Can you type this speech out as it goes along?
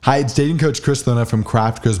Hi, it's dating coach Chris Luna from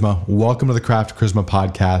Craft Charisma. Welcome to the Craft Charisma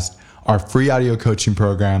podcast, our free audio coaching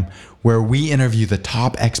program where we interview the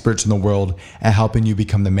top experts in the world at helping you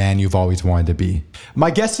become the man you've always wanted to be. My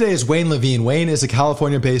guest today is Wayne Levine. Wayne is a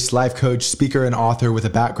California-based life coach, speaker, and author with a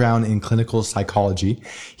background in clinical psychology.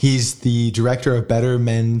 He's the director of Better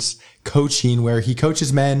Men's Coaching, where he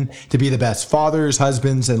coaches men to be the best fathers,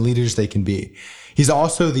 husbands, and leaders they can be. He's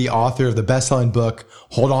also the author of the best-selling book,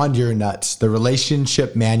 Hold On to Your Nuts, the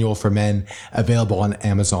relationship manual for men, available on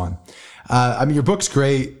Amazon. Your book's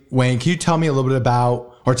great, Wayne. Can you tell me a little bit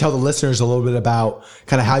about, or tell the listeners a little bit about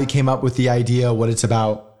kind of how you came up with the idea, what it's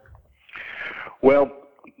about? Well,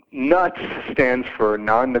 NUTS stands for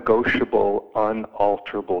non-negotiable,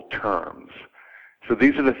 unalterable terms. So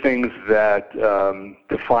these are the things that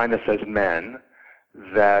define us as men,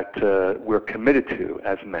 that we're committed to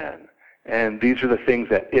as men. And these are the things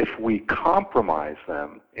that if we compromise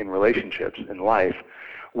them in relationships, in life,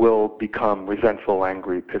 we'll become resentful,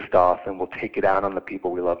 angry, pissed off, and we'll take it out on the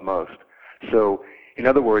people we love most. So, in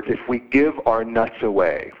other words, if we give our nuts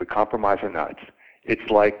away, if we compromise our nuts, it's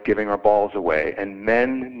like giving our balls away. And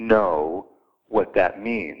men know what that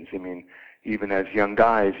means. I mean, even as young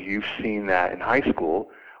guys, you've seen that in high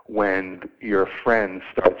school when your friends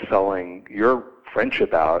start selling your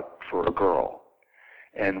friendship out for a girl.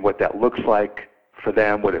 And what that looks like for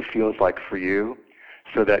them, what it feels like for you.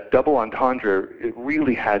 So that double entendre, it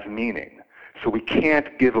really has meaning. So we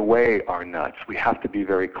can't give away our nuts. We have to be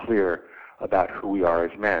very clear about who we are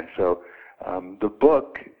as men. So the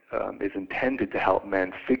book is intended to help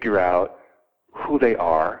men figure out who they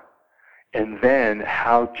are and then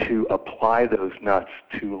how to apply those nuts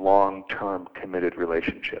to long-term committed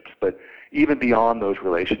relationships. But even beyond those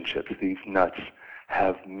relationships, these nuts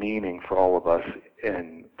have meaning for all of us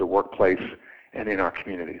in the workplace and in our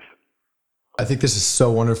communities. I think this is so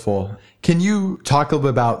wonderful. Can you talk a little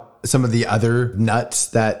bit about some of the other nuts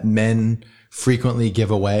that men frequently give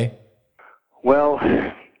away? Well,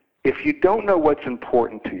 if you don't know what's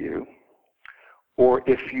important to you, or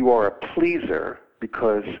if you are a pleaser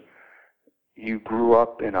because you grew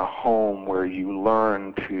up in a home where you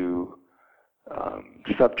learned to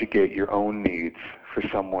subjugate your own needs for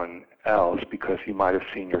someone else because you might have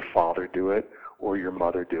seen your father do it or your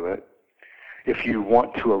mother do it. If you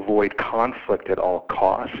want to avoid conflict at all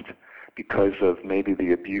cost because of maybe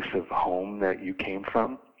the abusive home that you came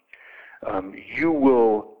from,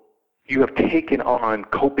 you have taken on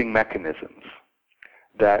coping mechanisms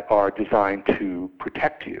that are designed to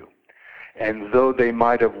protect you. And though they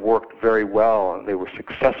might have worked very well and they were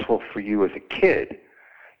successful for you as a kid,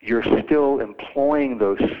 you're still employing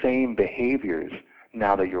those same behaviors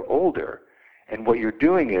now that you're older. And what you're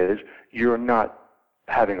doing is you're not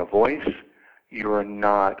having a voice, you're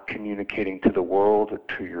not communicating to the world or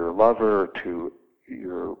to your lover or to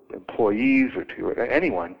your employees or to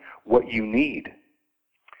anyone what you need.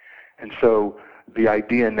 And so the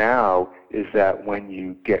idea now is that when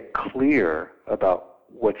you get clear about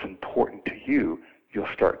what's important to you, you'll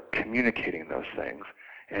start communicating those things.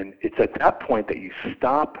 And it's at that point that you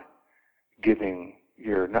stop giving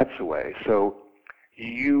your nuts away. So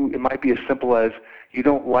it might be as simple as you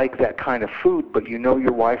don't like that kind of food, but you know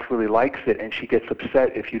your wife really likes it and she gets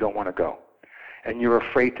upset if you don't want to go. And you're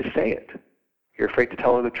afraid to say it. You're afraid to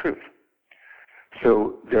tell her the truth.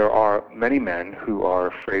 So there are many men who are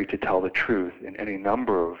afraid to tell the truth in any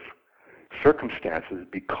number of circumstances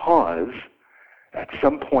because at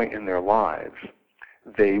some point in their lives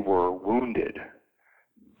they were wounded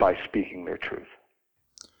by speaking their truth.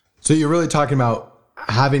 So you're really talking about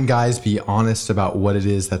having guys be honest about what it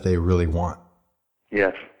is that they really want.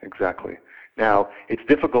 Yes, exactly. Now, it's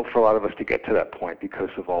difficult for a lot of us to get to that point because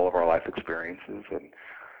of all of our life experiences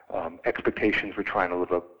and expectations we're trying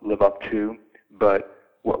to live up to. But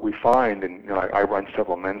what we find, and I run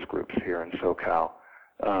several men's groups here in SoCal,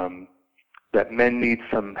 that men need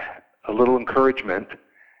a little encouragement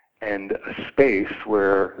and a space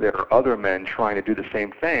where there are other men trying to do the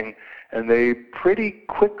same thing, and they pretty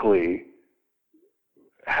quickly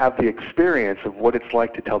have the experience of what it's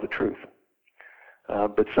like to tell the truth.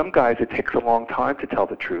 But some guys, it takes a long time to tell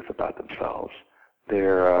the truth about themselves.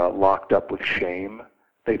 They're locked up with shame.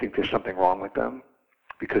 They think there's something wrong with them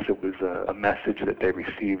because it was a message that they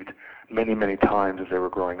received many, many times as they were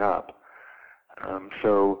growing up.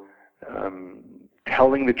 So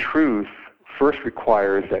telling the truth first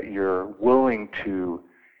requires that you're willing to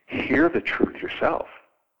hear the truth yourself.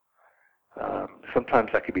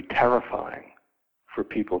 Sometimes that can be terrifying for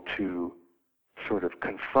people to sort of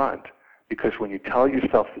confront, because when you tell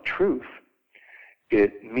yourself the truth,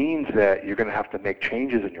 it means that you're going to have to make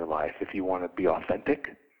changes in your life if you want to be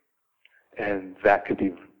authentic, and that could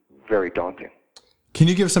be very daunting. Can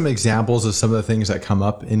you give some examples of some of the things that come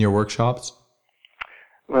up in your workshops?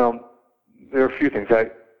 Well, there are a few things.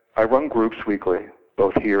 I run groups weekly,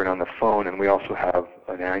 both here and on the phone, and we also have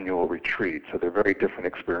an annual retreat, so they're very different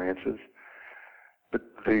experiences. But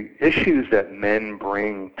the issues that men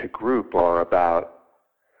bring to group are about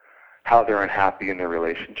how they're unhappy in their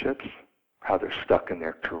relationships, how they're stuck in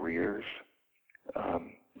their careers,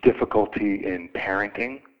 difficulty in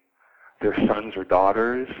parenting their sons or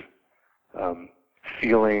daughters,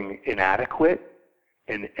 feeling inadequate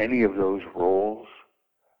in any of those roles,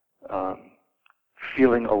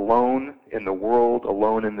 feeling alone in the world,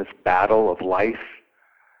 alone in this battle of life,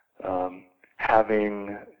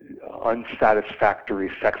 having unsatisfactory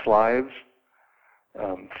sex lives,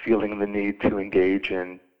 feeling the need to engage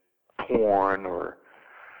in porn or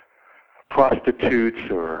prostitutes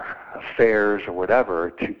or affairs or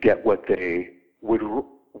whatever to get what they would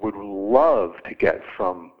love to get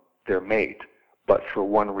from their mate, but for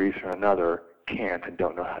one reason or another can't and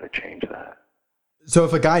don't know how to change that. So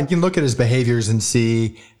if a guy can look at his behaviors and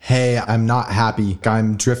see, hey, I'm not happy,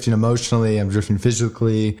 I'm drifting emotionally, I'm drifting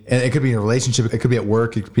physically, and it could be in a relationship, it could be at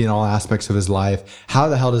work, it could be in all aspects of his life, how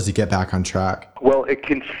the hell does he get back on track? Well, it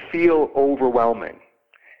can feel overwhelming.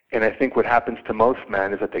 And I think what happens to most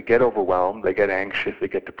men is that they get overwhelmed, they get anxious, they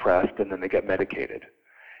get depressed, and then they get medicated.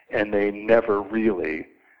 And they never really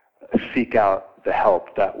seek out the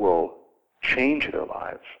help that will change their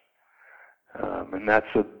lives. And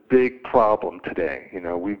that's a big problem today. You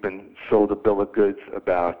know, we've been sold a bill of goods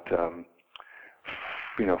about,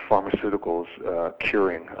 pharmaceuticals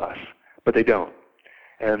curing us, but they don't.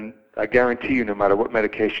 And I guarantee you, no matter what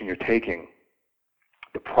medication you're taking,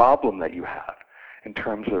 the problem that you have in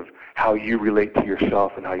terms of how you relate to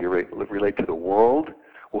yourself and how you relate to the world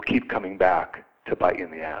will keep coming back to bite you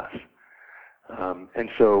in the ass. And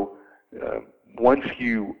so once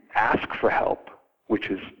you ask for help, which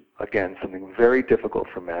is, again, something very difficult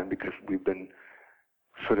for men because we've been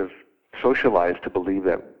sort of socialized to believe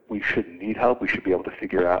that we shouldn't need help, we should be able to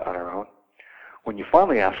figure it out on our own. When you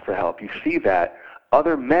finally ask for help, you see that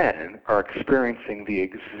other men are experiencing the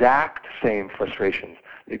exact same frustrations,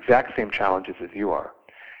 the exact same challenges as you are.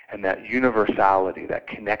 And that universality, that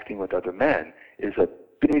connecting with other men, is a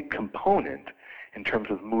big component in terms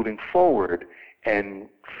of moving forward and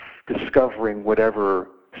discovering whatever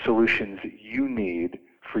solutions you need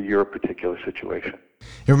for your particular situation.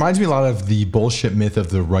 It reminds me a lot of the bullshit myth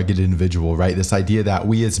of the rugged individual, right? This idea that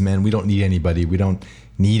we as men, we don't need anybody, we don't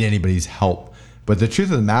need anybody's help. But the truth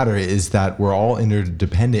of the matter is that we're all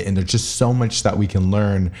interdependent, and there's just so much that we can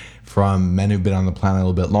learn from men who've been on the planet a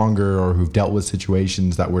little bit longer or who've dealt with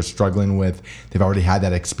situations that we're struggling with. They've already had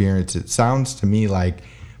that experience. It sounds to me like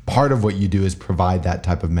part of what you do is provide that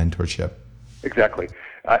type of mentorship. Exactly.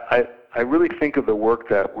 I really think of the work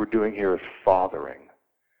that we're doing here as fathering.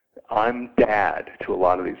 I'm dad to a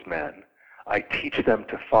lot of these men. I teach them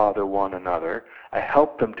to father one another. I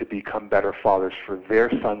help them to become better fathers for their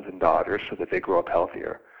sons and daughters so that they grow up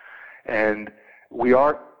healthier. And we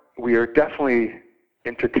are definitely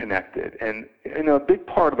interconnected. And a big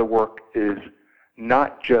part of the work is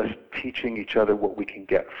not just teaching each other what we can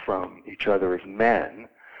get from each other as men,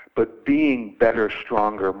 but being better,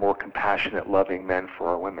 stronger, more compassionate, loving men for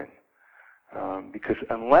our women. Because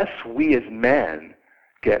unless we as men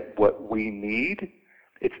get what we need,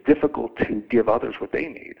 it's difficult to give others what they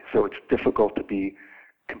need. So it's difficult to be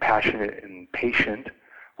compassionate and patient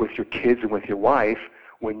with your kids and with your wife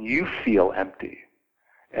when you feel empty.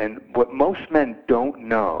 And what most men don't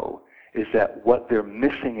know is that what they're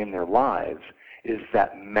missing in their lives is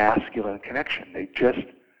that masculine connection.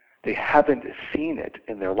 They haven't seen it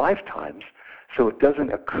in their lifetimes, so it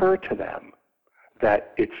doesn't occur to them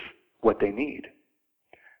that it's what they need.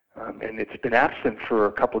 And it's been absent for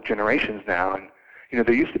a couple generations now. And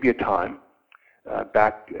there used to be a time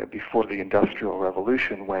back before the Industrial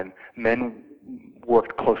Revolution when men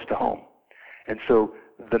worked close to home. And so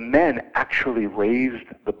the men actually raised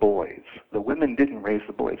the boys. The women didn't raise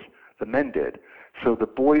the boys. The men did. So the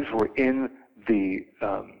boys were in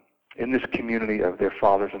this community of their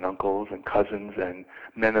fathers and uncles and cousins and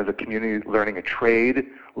men of the community, learning a trade,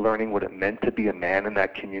 learning what it meant to be a man in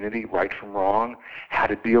that community, right from wrong, how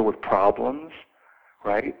to deal with problems,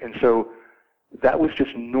 right? And so that was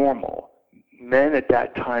just normal. Men at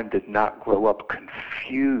that time did not grow up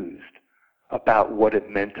confused about what it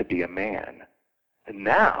meant to be a man. And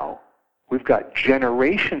now we've got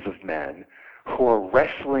generations of men who are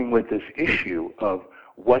wrestling with this issue of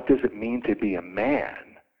what does it mean to be a man,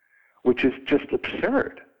 which is just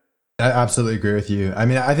absurd. I absolutely agree with you. I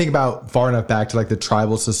mean, I think about far enough back to like the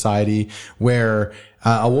tribal society where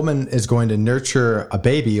a woman is going to nurture a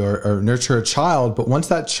baby or nurture a child, but once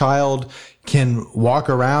that child can walk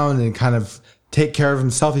around and kind of take care of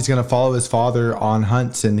himself, he's going to follow his father on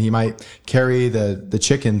hunts, and he might carry the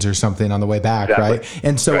chickens or something on the way back, Exactly. right?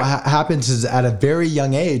 And so what happens is at a very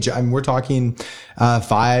young age, I mean, we're talking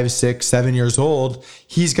 5, 6, 7 years old,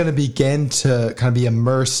 he's going to begin to kind of be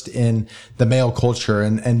immersed in the male culture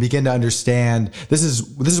and begin to understand this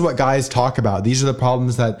is what guys talk about. These are the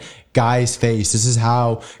problems that guys face. This is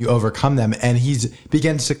how you overcome them. And he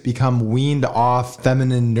begins to become weaned off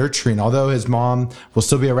feminine nurturing. Although his mom will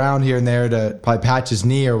still be around here and there to probably patch his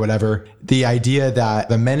knee or whatever, the idea that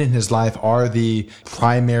the men in his life are the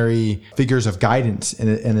primary figures of guidance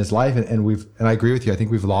in his life. And I agree with you. I think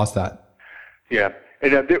we've lost that. Yeah.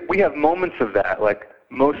 And we have moments of that. Like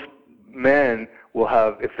most men will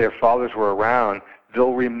have, if their fathers were around,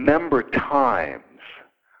 they'll remember times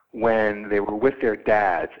when they were with their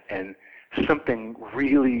dads and something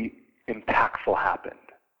really impactful happened.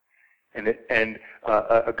 And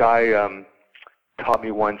a guy taught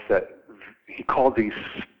me once that he called these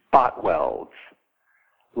spot welds,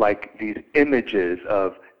 like these images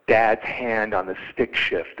of dad's hand on the stick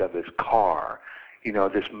shift of his car. You know,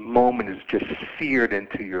 this moment is just seared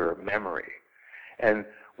into your memory. And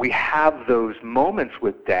we have those moments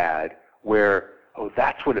with dad where, oh,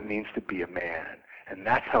 that's what it means to be a man. And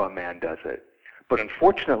that's how a man does it. But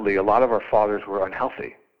unfortunately, a lot of our fathers were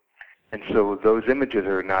unhealthy. And so those images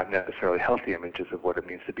are not necessarily healthy images of what it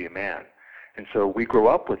means to be a man. And so we grow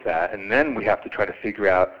up with that, and then we have to try to figure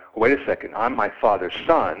out, wait a second, I'm my father's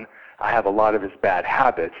son. I have a lot of his bad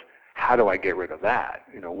habits. How do I get rid of that?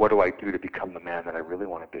 You know, what do I do to become the man that I really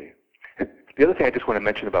want to be? And the other thing I just want to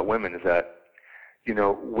mention about women is that, you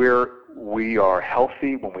know, we are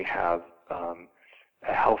healthy when we have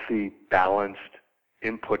a healthy, balanced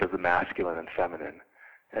input of the masculine and feminine.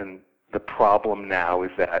 And the problem now is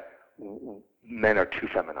that men are too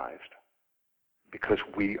feminized because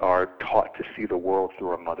we are taught to see the world through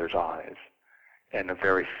our mother's eyes and a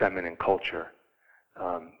very feminine culture.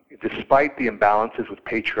 Despite the imbalances with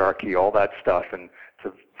patriarchy, all that stuff, and it's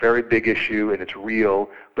a very big issue and it's real,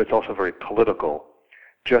 but it's also very political,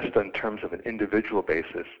 just in terms of an individual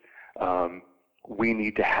basis, we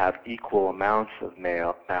need to have equal amounts of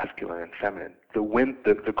male, masculine, and feminine.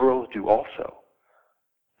 The girls do also.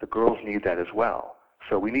 The girls need that as well.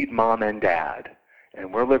 So we need mom and dad.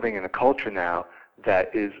 And we're living in a culture now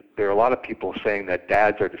that there are a lot of people saying that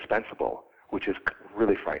dads are dispensable, which is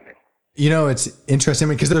really frightening. You know, it's interesting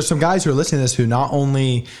because there's some guys who are listening to this who not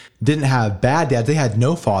only didn't have bad dads, they had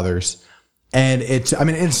no fathers. And it's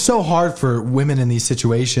so hard for women in these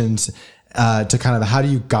situations to kind of, how do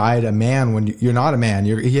you guide a man when you're not a man?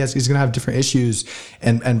 He's going to have different issues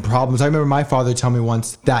and problems. I remember my father telling me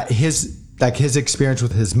once that his experience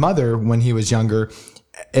with his mother when he was younger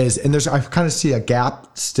I kind of see a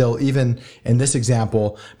gap still even in this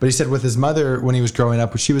example, but he said with his mother when he was growing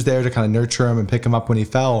up, she was there to kind of nurture him and pick him up when he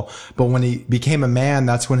fell. But when he became a man,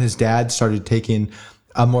 that's when his dad started taking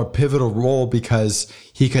a more pivotal role because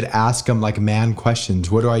he could ask him like man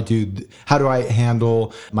questions. What do I do? How do I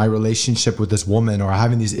handle my relationship with this woman or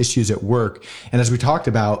having these issues at work? And as we talked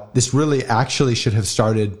about, this really actually should have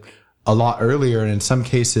started a lot earlier. And in some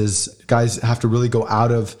cases, guys have to really go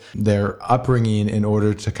out of their upbringing in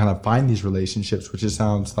order to kind of find these relationships, which it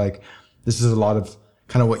sounds like this is a lot of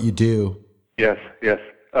kind of what you do. Yes.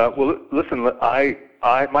 Well, listen,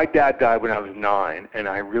 my dad died when I was 9, and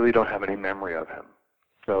I really don't have any memory of him.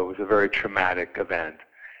 So it was a very traumatic event.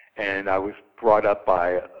 And I was brought up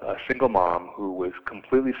by a single mom who was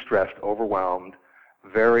completely stressed, overwhelmed,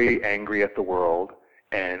 very angry at the world,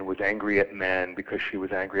 and was angry at men because she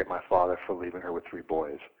was angry at my father for leaving her with 3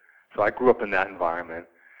 boys. So I grew up in that environment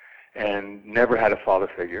and never had a father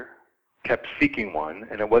figure, kept seeking one,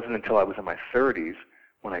 and it wasn't until I was in my 30s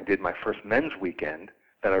when I did my first men's weekend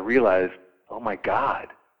that I realized, oh my God,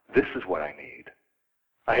 this is what I need.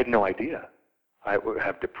 I had no idea. I would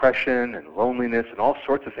have depression and loneliness and all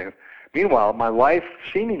sorts of things. Meanwhile, my life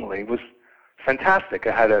seemingly was fantastic.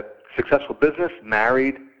 I had a successful business,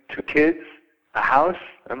 married, 2 kids, a house.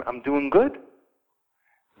 I'm doing good.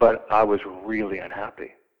 But I was really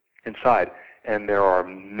unhappy inside. And there are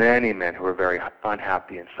many men who are very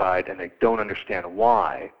unhappy inside, and they don't understand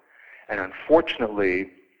why. And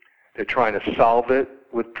unfortunately, they're trying to solve it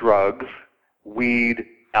with drugs, weed,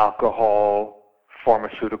 alcohol,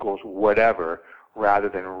 pharmaceuticals, whatever, rather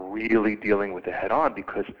than really dealing with it head on,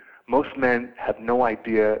 because most men have no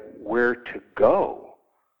idea where to go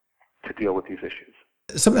to deal with these issues.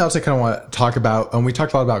 Something else I kind of want to talk about, and we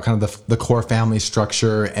talked a lot about kind of the core family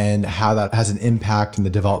structure and how that has an impact in the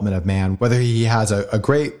development of man, whether he has a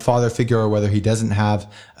great father figure or whether he doesn't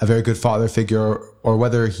have a very good father figure or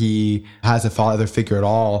whether he has a father figure at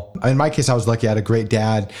all. In my case, I was lucky. I had a great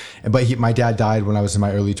dad, but my dad died when I was in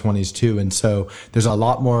my early 20s too. And so there's a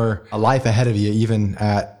lot more life ahead of you, even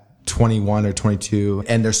at 21 or 22.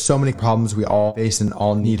 And there's so many problems we all face and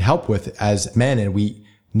all need help with as men. And we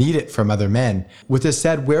need it from other men. With this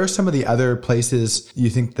said, where are some of the other places you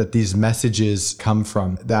think that these messages come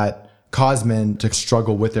from that cause men to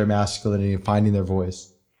struggle with their masculinity and finding their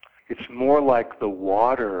voice? It's more like the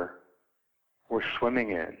water we're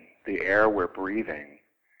swimming in, the air we're breathing.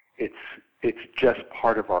 It's just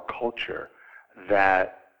part of our culture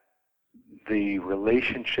that the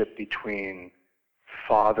relationship between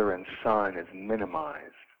father and son is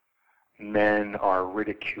minimized. Men are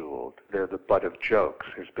ridiculed. They're the butt of jokes.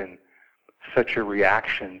 There's been such a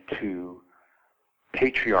reaction to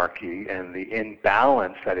patriarchy and the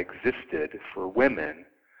imbalance that existed for women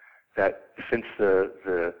that since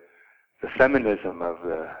the feminism of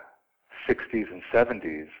the 60s and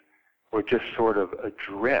 70s, we're just sort of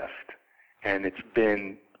adrift. And it's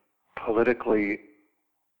been politically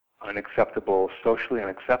unacceptable, socially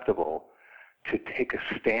unacceptable to take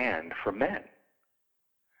a stand for men.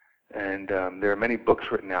 And there are many books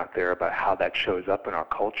written out there about how that shows up in our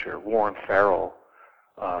culture. Warren Farrell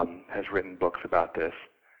has written books about this.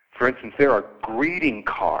 For instance, there are greeting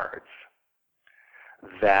cards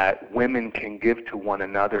that women can give to one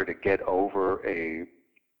another to get over a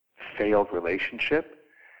failed relationship,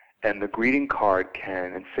 and the greeting card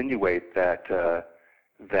can insinuate that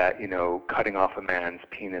cutting off a man's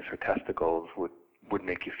penis or testicles would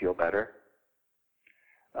make you feel better.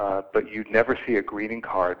 But you'd never see a greeting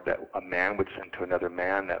card that a man would send to another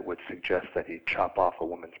man that would suggest that he chop off a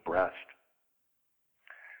woman's breast.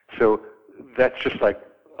 So that's just like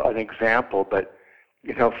an example, but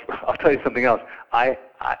I'll tell you something else. I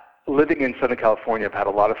living in Southern California, I've had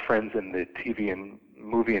a lot of friends in the TV and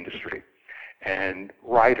movie industry and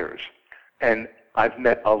writers, and I've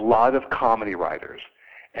met a lot of comedy writers,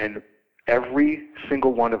 and every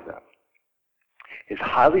single one of them is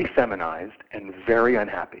highly feminized and very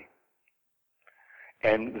unhappy.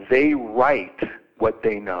 And they write what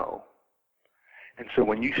they know. And so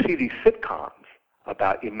when you see these sitcoms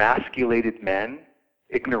about emasculated men,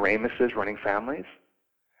 ignoramuses running families,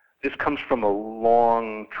 this comes from a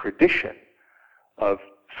long tradition of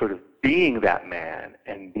sort of being that man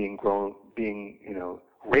and being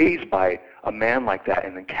raised by a man like that,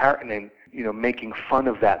 and then making fun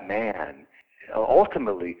of that man.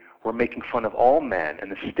 Ultimately, we're making fun of all men,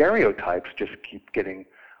 and the stereotypes just keep getting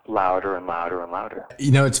louder and louder and louder.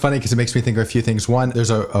 It's funny because it makes me think of a few things. One,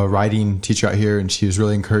 there's a writing teacher out here, and she was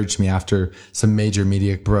really encouraged me after some major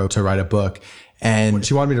media broke to write a book. And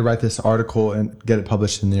she wanted me to write this article and get it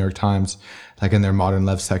published in the New York Times, like in their Modern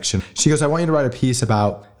Love section. She goes, I want you to write a piece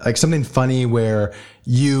about like something funny where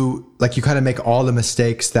you kind of make all the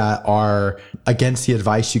mistakes that are against the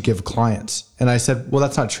advice you give clients. And I said, well,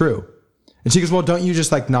 that's not true. And she goes, well, don't you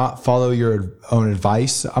just like not follow your own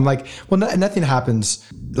advice? I'm like, well, nothing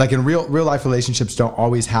happens. Like in real life relationships don't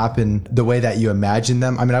always happen the way that you imagine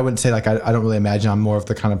them. I mean, I wouldn't say like, I don't really imagine. I'm more of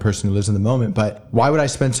the kind of person who lives in the moment, but why would I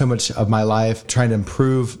spend so much of my life trying to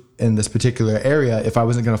improve in this particular area if I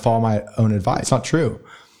wasn't going to follow my own advice? It's not true.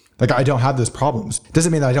 Like I don't have those problems.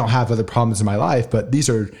 Doesn't mean that I don't have other problems in my life, but these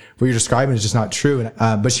are what you're describing is just not true.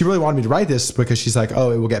 And, but she really wanted me to write this because she's like,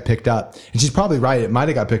 oh, it will get picked up. And she's probably right. It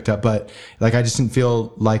might've got picked up, but like, I just didn't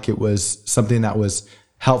feel like it was something that was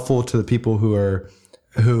helpful to the people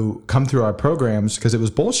who come through our programs because it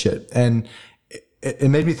was bullshit. And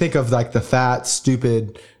it made me think of like the fat,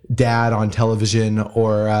 stupid dad on television,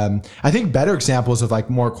 or I think better examples of like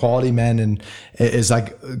more quality men and is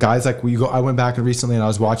like guys like I went back and recently and I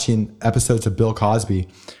was watching episodes of Bill Cosby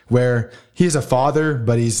where he's a father,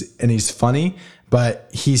 but he's funny, but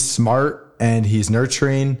he's smart and he's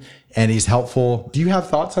nurturing and he's helpful. Do you have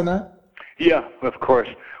thoughts on that? Yeah, of course.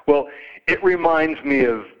 Well, it reminds me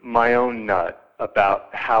of my own nut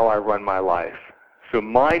about how I run my life. So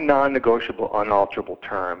my non-negotiable, unalterable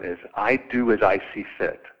term is I do as I see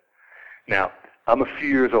fit. Now, I'm a few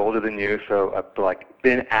years older than you, so I've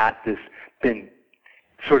been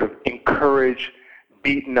sort of encouraged,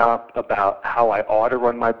 beaten up about how I ought to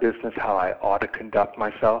run my business, how I ought to conduct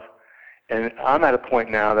myself. And I'm at a point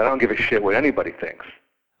now that I don't give a shit what anybody thinks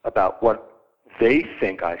about what they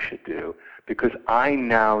think I should do, because I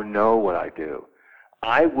now know what I do.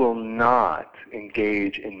 I will not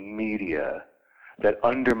engage in media that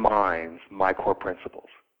undermines my core principles.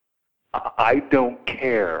 I don't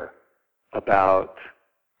care about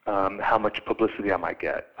how much publicity I might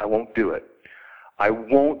get. I won't do it. I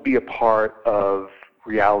won't be a part of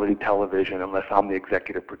reality television unless I'm the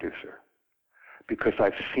executive producer, because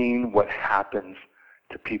I've seen what happens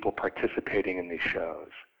to people participating in these shows.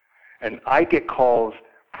 And I get calls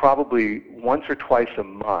probably once or twice a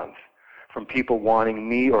month from people wanting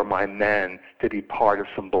me or my men to be part of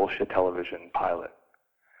some bullshit television pilot.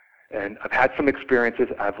 And I've had some experiences,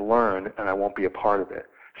 I've learned, and I won't be a part of it.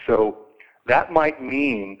 So that might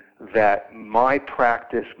mean that my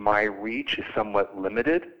practice, my reach is somewhat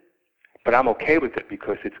limited, but I'm okay with it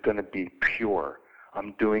because it's going to be pure.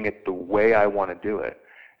 I'm doing it the way I want to do it.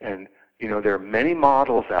 And, you know, there are many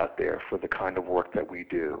models out there for the kind of work that we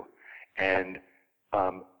do. And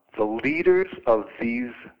the leaders of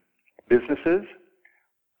these businesses,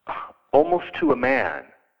 almost to a man,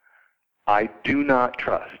 I do not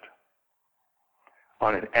trust.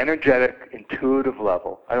 On an energetic, intuitive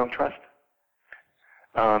level, I don't trust.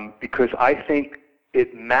 Because I think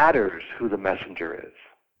it matters who the messenger is.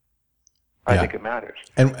 I think it matters.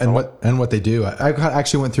 And what they do. I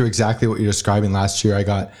actually went through exactly what you're describing last year. I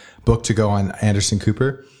got booked to go on Anderson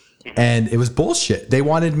Cooper, and it was bullshit. They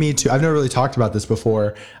wanted me to, I've never really talked about this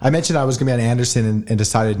before. I mentioned I was going to be on Anderson and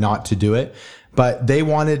decided not to do it, but they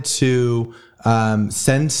wanted to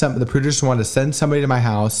the producers wanted to send somebody to my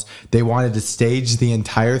house. They wanted to stage the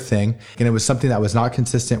entire thing. And it was something that was not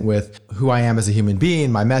consistent with who I am as a human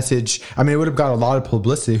being, my message. I mean, it would have got a lot of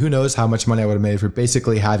publicity. Who knows how much money I would have made for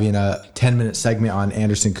basically having a 10-minute segment on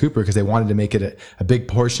Anderson Cooper, because they wanted to make it a big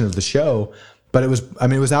portion of the show. But it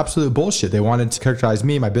was absolute bullshit. They wanted to characterize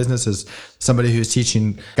me, my business, as somebody who's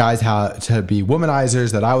teaching guys how to be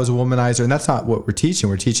womanizers, that I was a womanizer. And that's not what we're teaching.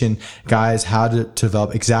 We're teaching guys how to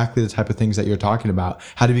develop exactly the type of things that you're talking about.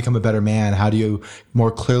 How to become a better man. How do you more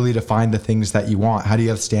clearly define the things that you want? How do you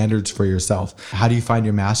have standards for yourself? How do you find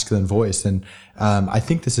your masculine voice? And I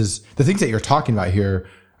think this is the things that you're talking about here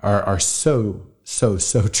are so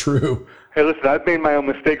true. Hey, listen, I've made my own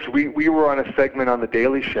mistakes. We were on a segment on The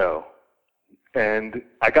Daily Show, and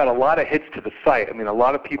I got a lot of hits to the site. I mean, a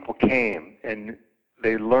lot of people came and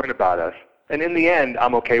they learned about us. And in the end,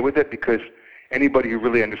 I'm okay with it, because anybody who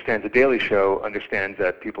really understands The Daily Show understands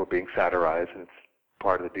that people are being satirized, and it's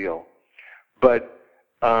part of the deal. But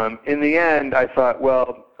in the end, I thought,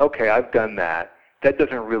 well, okay, I've done that. That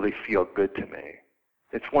doesn't really feel good to me.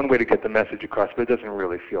 It's one way to get the message across, but it doesn't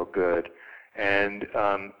really feel good. And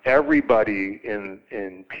everybody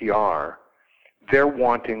in PR, they're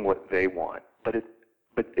wanting what they want. But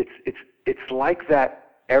it's like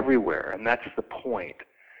that everywhere, and that's the point.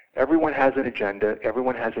 Everyone has an agenda,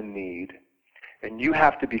 everyone has a need, and you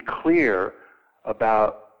have to be clear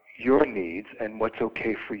about your needs and what's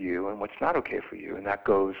okay for you and what's not okay for you. And that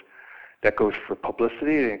goes for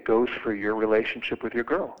publicity, and it goes for your relationship with your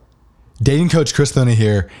girl. Dating coach Chris Luna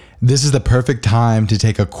here. This is the perfect time to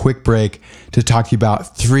take a quick break to talk to you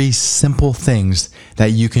about 3 simple things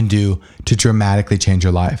that you can do to dramatically change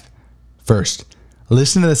your life. First,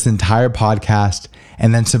 listen to this entire podcast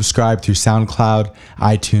and then subscribe through SoundCloud,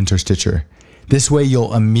 iTunes, or Stitcher. This way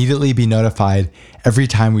you'll immediately be notified every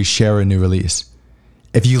time we share a new release.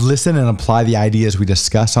 If you listen and apply the ideas we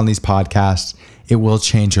discuss on these podcasts, it will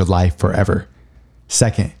change your life forever.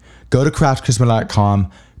 Second, go to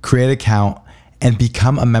craftcharisma.com, create an account, and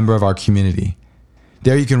become a member of our community.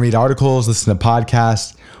 There you can read articles, listen to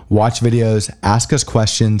podcasts, watch videos, ask us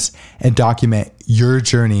questions, and document your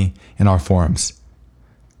journey in our forums.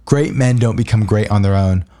 Great men don't become great on their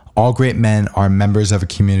own. All great men are members of a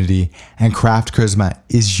community, and Craft Charisma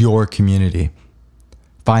is your community.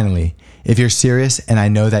 Finally, if you're serious, and I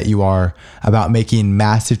know that you are, about making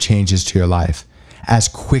massive changes to your life as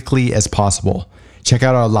quickly as possible, check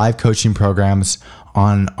out our live coaching programs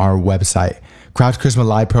on our website. Craft Charisma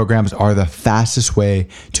live programs are the fastest way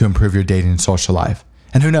to improve your dating and social life.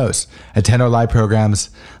 And who knows, attend our live programs,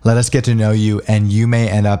 let us get to know you, and you may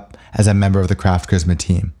end up as a member of the Craft Charisma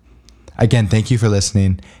team. Again, thank you for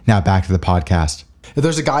listening. Now back to the podcast. If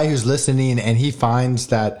there's a guy who's listening and he finds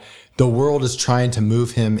that the world is trying to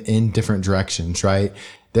move him in different directions, right?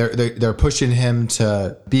 They're pushing him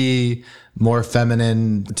to be more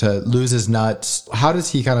feminine, to lose his nuts. How does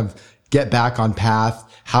he kind of get back on path?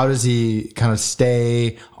 How does he kind of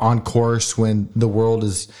stay on course when the world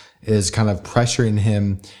is kind of pressuring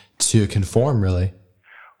him to conform, really?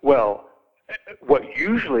 Well, what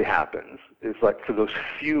usually happens is, like, for those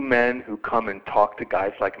few men who come and talk to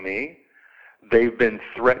guys like me, they've been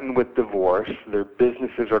threatened with divorce, their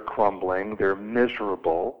businesses are crumbling, they're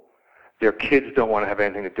miserable, their kids don't want to have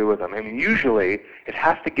anything to do with them. I mean, usually it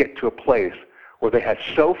has to get to a place where they have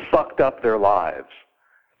so fucked up their lives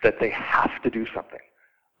that they have to do something.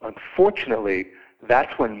 Unfortunately,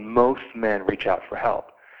 that's when most men reach out for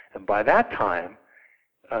help. And by that time,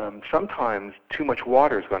 sometimes too much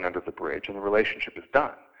water has gone under the bridge and the relationship is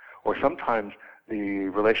done. Or sometimes the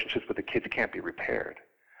relationships with the kids can't be repaired.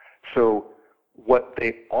 So what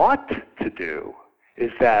they ought to do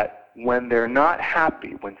is that when they're not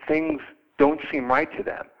happy, when things don't seem right to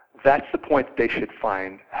them, that's the point that they should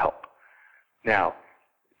find help. Now,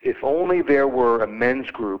 if only there were a men's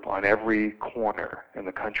group on every corner in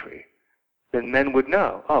the country, then men would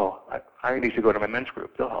know, oh, I need to go to my men's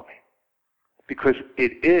group. They'll help me. Because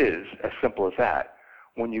it is as simple as that.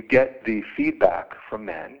 When you get the feedback from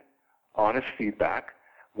men, honest feedback,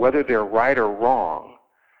 whether they're right or wrong,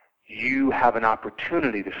 you have an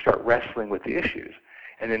opportunity to start wrestling with the issues.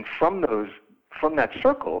 And then from that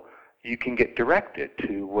circle, you can get directed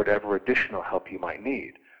to whatever additional help you might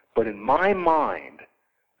need. But in my mind,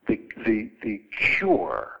 the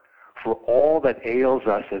cure for all that ails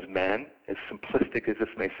us as men, as simplistic as this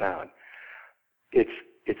may sound,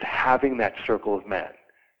 it's having that circle of men.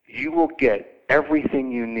 You will get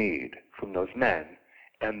everything you need from those men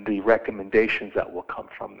and the recommendations that will come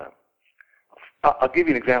from them. I'll give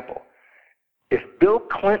you an example. If Bill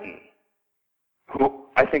Clinton, who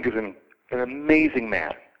I think is an amazing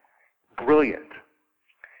man, brilliant,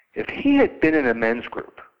 if he had been in a men's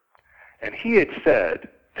group and he had said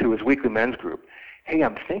to his weekly men's group, hey,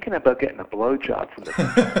 I'm thinking about getting a blowjob from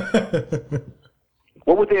this.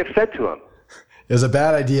 What would they have said to him? It was a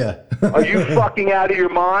bad idea. Are you fucking out of your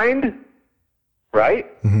mind?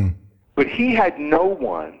 Right? Mm-hmm. But he had no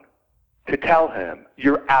one to tell him,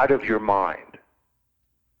 you're out of your mind.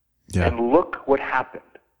 Yeah. And look what happened.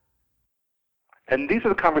 And these are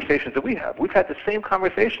the conversations that we have. We've had the same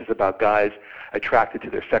conversations about guys attracted to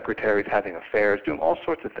their secretaries, having affairs, doing all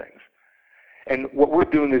sorts of things. And what we're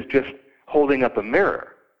doing is just holding up a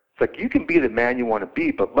mirror. It's like, you can be the man you want to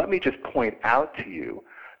be, but let me just point out to you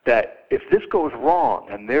that if this goes wrong,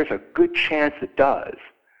 and there's a good chance it does,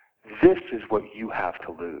 this is what you have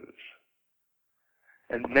to lose.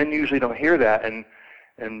 And men usually don't hear that,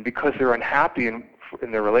 and because they're unhappy in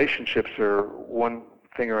their relationships or one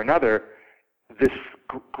thing or another, this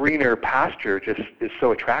greener pasture just is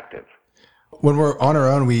so attractive. When we're on our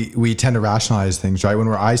own, we tend to rationalize things, right? When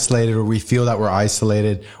we're isolated or we feel that we're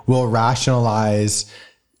isolated, we'll rationalize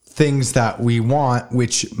things that we want,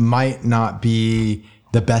 which might not be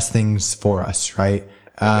the best things for us, right?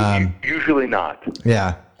 Usually not.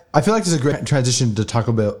 Yeah. I feel like this is a great transition to talk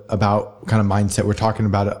a bit about kind of mindset. We're talking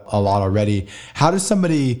about it a lot already. How does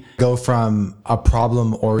somebody go from a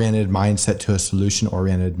problem-oriented mindset to a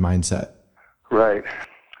solution-oriented mindset? Right.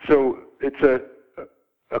 So it's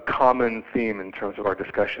a common theme in terms of our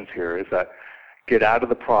discussions here is that get out of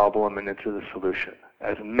the problem and into the solution.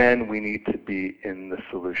 As men, we need to be in the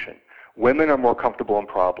solution. Women are more comfortable in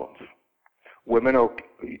problems.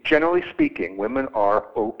 Generally speaking, women are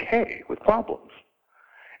okay with problems.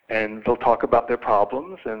 And they'll talk about their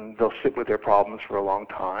problems, and they'll sit with their problems for a long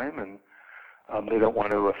time, and they don't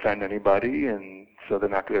want to offend anybody, and so they're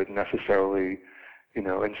not going to necessarily,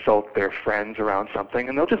 insult their friends around something,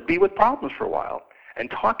 and they'll just be with problems for a while.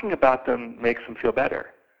 And talking about them makes them feel better.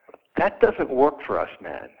 That doesn't work for us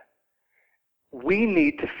men. We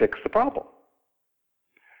need to fix the problem.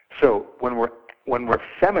 So when we're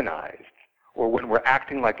feminized, or when we're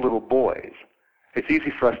acting like little boys, it's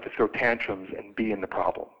easy for us to throw tantrums and be in the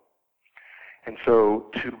problem. And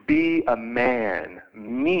so to be a man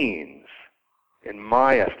means, in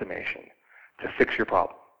my estimation, to fix your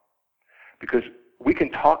problem. Because we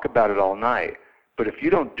can talk about it all night, but if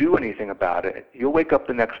you don't do anything about it, you'll wake up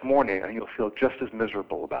the next morning and you'll feel just as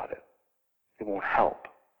miserable about it. It won't help.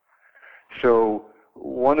 So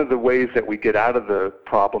one of the ways that we get out of the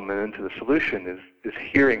problem and into the solution is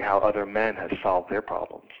hearing how other men have solved their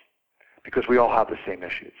problems. Because we all have the same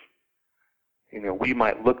issues. We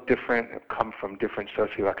might look different, and come from different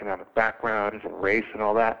socioeconomic backgrounds and race and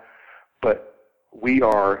all that, but we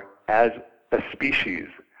are, as a species,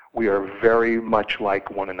 we are very much like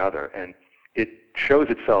one another. And it shows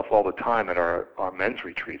itself all the time at our men's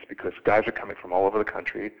retreats because guys are coming from all over the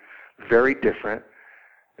country, very different,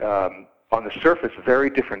 on the surface, very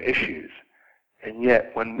different issues. And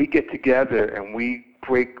yet, when we get together and we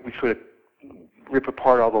sort of rip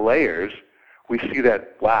apart all the layers, we see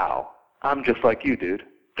that, wow, I'm just like you, dude.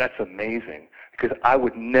 That's amazing. Because I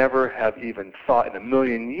would never have even thought in a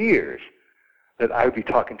million years that I would be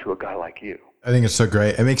talking to a guy like you. I think it's so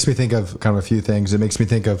great. It makes me think of kind of a few things. It makes me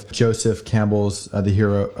think of Joseph Campbell's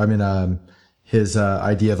his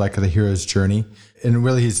idea of like the hero's journey. And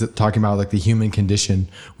really he's talking about like the human condition.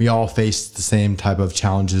 We all face the same type of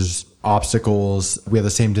challenges, obstacles. We have the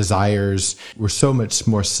same desires. We're so much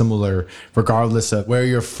more similar, regardless of where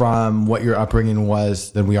you're from, what your upbringing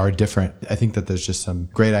was, than we are different. I think that there's just some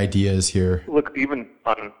great ideas here. Look, even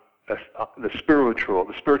on the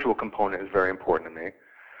spiritual component is very important to me.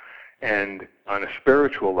 And on a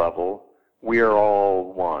spiritual level, we are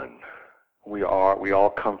all one. We all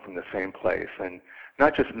come from the same place. And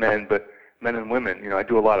not just men, but men and women. I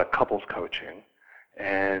do a lot of couples coaching.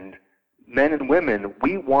 And men and women,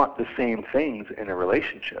 we want the same things in a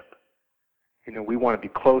relationship. We want to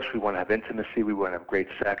be close. We want to have intimacy. We want to have great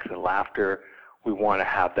sex and laughter. We want to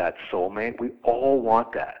have that soulmate. We all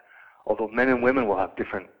want that. Although men and women will have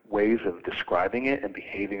different ways of describing it and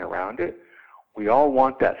behaving around it, we all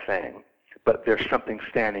want that thing. But there's something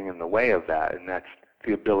standing in the way of that, and that's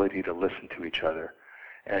the ability to listen to each other.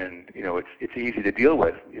 And, it's easy to deal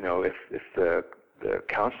with, if the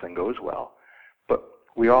counseling goes well. But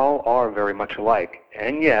we all are very much alike,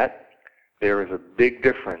 and yet there is a big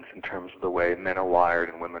difference in terms of the way men are wired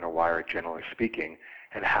and women are wired, generally speaking,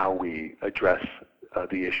 and how we address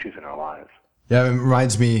the issues in our lives. Yeah, it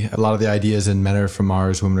reminds me a lot of the ideas in Men Are From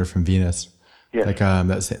Mars, Women Are From Venus. Yes. Like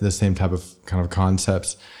that's the same type of kind of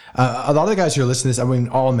concepts. A lot of the guys who are listening to this,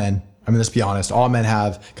 all men, let's be honest, all men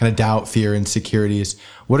have kind of doubt, fear, insecurities.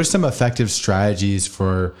 What are some effective strategies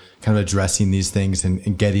for kind of addressing these things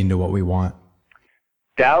and getting to what we want?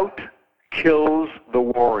 Doubt kills the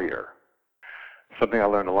warrior. Something I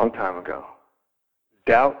learned a long time ago.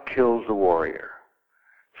 Doubt kills the warrior.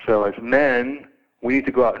 So as men, we need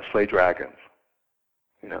to go out and slay dragons.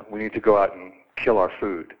 We need to go out and kill our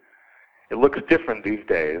food. It looks different these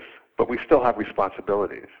days, but we still have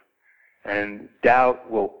responsibilities. And doubt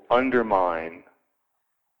will undermine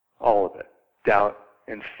all of it. Doubt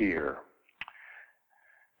and fear.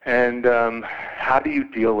 And how do you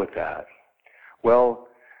deal with that? Well,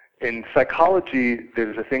 in psychology,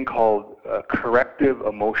 there's a thing called corrective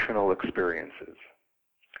emotional experiences.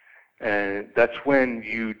 And that's when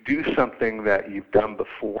you do something that you've done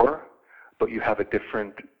before, but you have a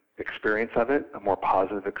different experience of it, a more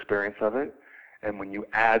positive experience of it. And when you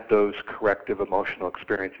add those corrective emotional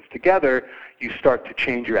experiences together, you start to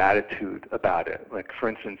change your attitude about it. Like, for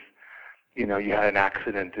instance, you had an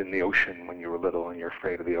accident in the ocean when you were little and you're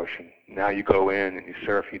afraid of the ocean. Now you go in and you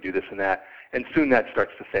surf, you do this and that, and soon that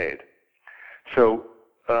starts to fade. So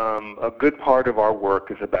a good part of our work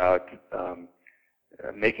is about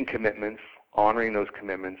making commitments, honoring those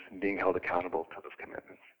commitments, and being held accountable to those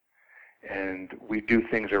commitments. And we do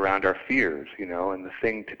things around our fears, and the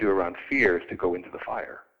thing to do around fear is to go into the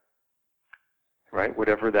fire, right?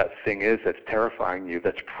 Whatever that thing is that's terrifying you,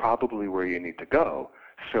 that's probably where you need to go.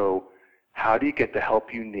 So how do you get the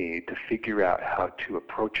help you need to figure out how to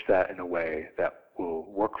approach that in a way that will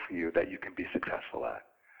work for you, that you can be successful at?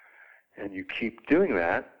 And you keep doing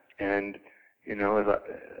that, and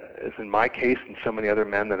as in my case and so many other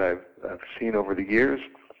men that I've seen over the years,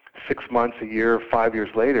 6 months, a year, 5 years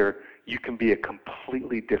later, you can be a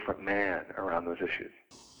completely different man around those issues.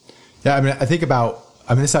 Yeah, I think about,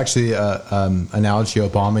 this is actually an analogy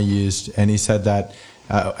Obama used, and he said that,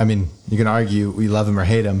 you can argue we love him or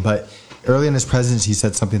hate him, but early in his presidency, he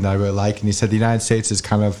said something that I really like, and he said the United States is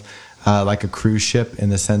kind of like a cruise ship in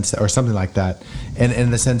the sense, or something like that, and in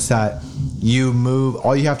the sense that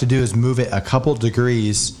all you have to do is move it a couple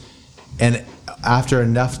degrees, and after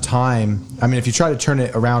enough time, if you try to turn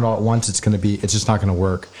it around all at once, it's just not going to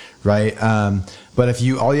work, right? But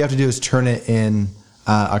all you have to do is turn it in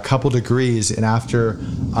a couple degrees, and after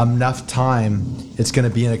enough time, it's going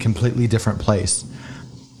to be in a completely different place.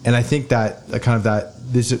 And I think that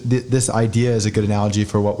this idea is a good analogy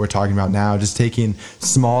for what we're talking about now. Just taking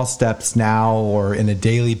small steps now, or in a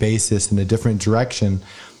daily basis, in a different direction,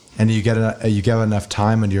 and you get enough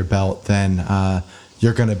time under your belt, then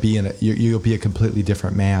you're going to be you'll be a completely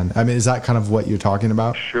different man. Is that kind of what you're talking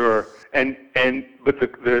about? Sure. But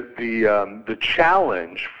the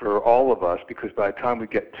challenge for all of us, because by the time we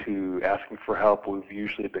get to asking for help, we've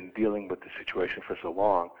usually been dealing with the situation for so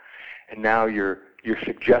long, and now you're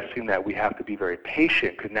suggesting that we have to be very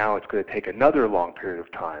patient, because now it's going to take another long period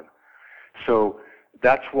of time. So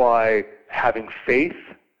that's why having faith,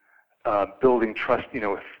 building trust,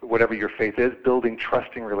 whatever your faith is, building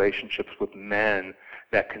trusting relationships with men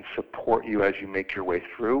that can support you as you make your way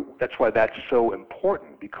through. That's why that's so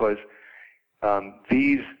important, because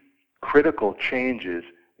these critical changes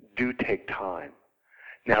do take time.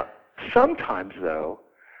 Now, sometimes, though,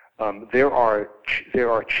 there are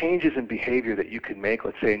changes in behavior that you can make,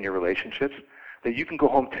 let's say in your relationships, that you can go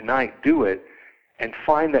home tonight, do it, and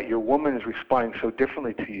find that your woman is responding so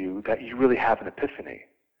differently to you that you really have an epiphany.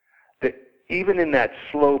 That even in that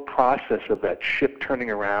slow process of that ship turning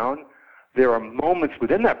around, there are moments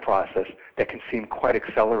within that process that can seem quite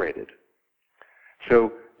accelerated.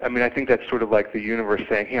 So, I mean, I think that's sort of like the universe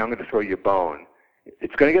saying, hey, I'm going to throw you a bone.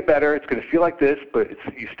 It's going to get better, it's going to feel like this, but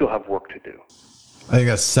you still have work to do. I think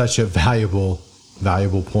that's such a valuable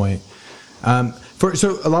point.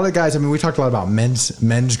 So a lot of guys, I mean, we talked a lot about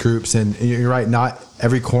men's groups, and you're right, not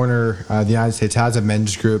every corner of the United States has a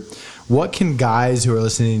men's group. What can guys who are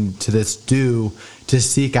listening to this do to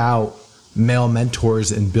seek out male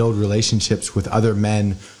mentors and build relationships with other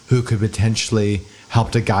men who could potentially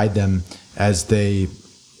help to guide them as they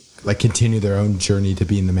continue their own journey to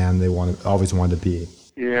being the man they always wanted to be?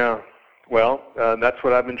 Yeah, well, that's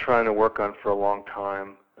what I've been trying to work on for a long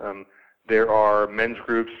time. There are men's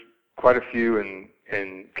groups, quite a few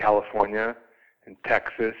in California, in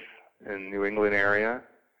Texas, in New England area,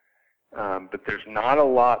 but there's not a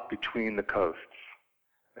lot between the coasts,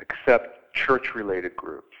 except church-related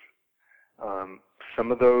groups.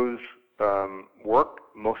 Some of those work,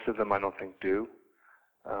 most of them I don't think do,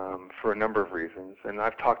 for a number of reasons. And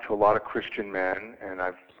I've talked to a lot of Christian men, and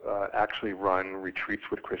I've actually run retreats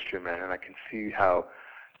with Christian men, and I can see how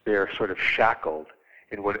they're sort of shackled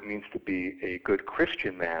in what it means to be a good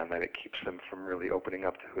Christian man, that it keeps them from really opening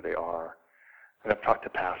up to who they are. And I've talked to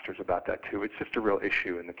pastors about that too. It's just a real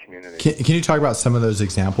issue in the community. Can you talk about some of those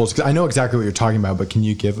examples? Because I know exactly what you're talking about, but can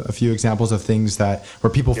you give a few examples of things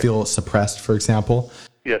where people feel suppressed, for example?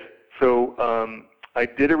 Yes. So I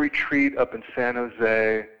did a retreat up in San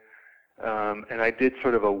Jose, and I did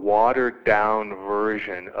sort of a watered-down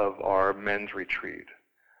version of our men's retreat.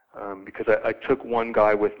 Because I took one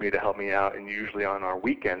guy with me to help me out, and usually on our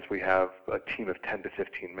weekends we have a team of 10 to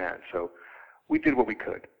 15 men. So we did what we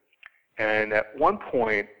could. And at one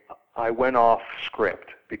point, I went off script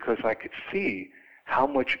because I could see how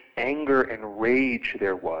much anger and rage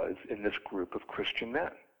there was in this group of Christian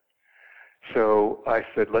men. So I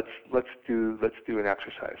said, let's do an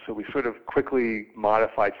exercise. So we sort of quickly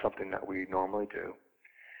modified something that we normally do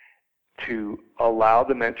to allow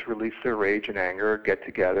the men to release their rage and anger, get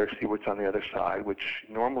together, see what's on the other side, which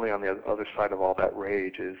normally on the other side of all that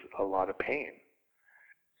rage is a lot of pain.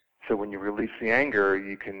 So when you release the anger,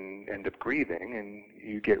 you can end up grieving and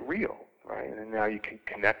you get real, right? And now you can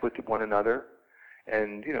connect with one another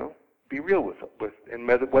and, be real with and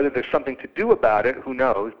whether there's something to do about it, who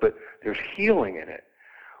knows, but there's healing in it.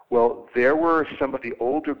 Well, there were some of the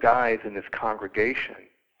older guys in this congregation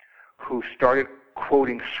who started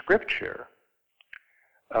quoting scripture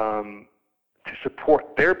to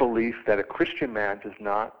support their belief that a Christian man does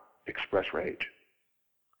not express rage.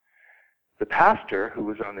 The pastor, who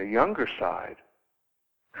was on the younger side,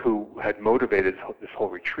 who had motivated this whole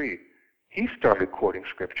retreat, he started quoting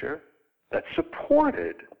scripture that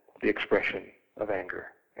supported the expression of anger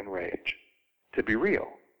and rage to be real.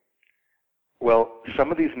 Well,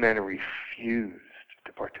 some of these men refused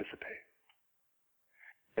to participate.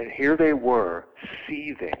 And here they were,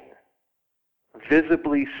 seething,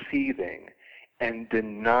 visibly seething, and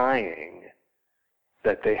denying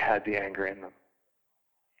that they had the anger in them.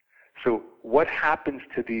 So what happens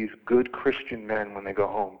to these good Christian men when they go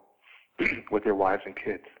home with their wives and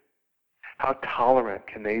kids? How tolerant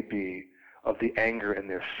can they be of the anger in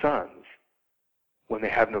their sons when they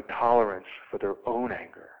have no tolerance for their own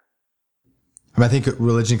anger? I think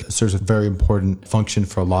religion serves a very important function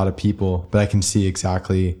for a lot of people, but I can see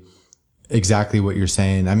exactly what you're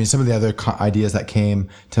saying. I mean, some of the other ideas that came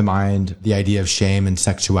to mind, the idea of shame and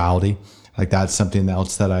sexuality, that's something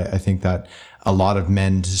else that I think that a lot of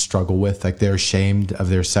men struggle with. They're ashamed of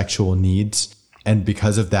their sexual needs, and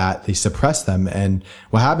because of that, they suppress them. And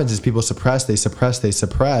what happens is people suppress.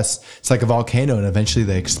 It's like a volcano, and eventually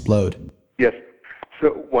they explode. Yes.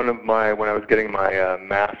 So when I was getting my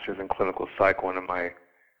master's in clinical psych, one of my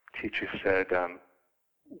teachers said,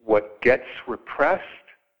 what gets repressed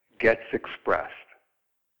gets expressed.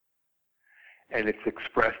 And it's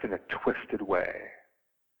expressed in a twisted way.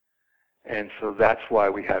 And so that's why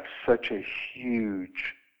we have such a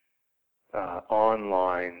huge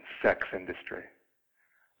online sex industry.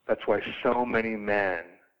 That's why so many men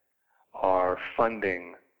are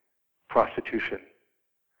funding prostitution.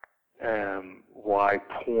 Why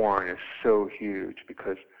porn is so huge,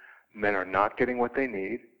 because men are not getting what they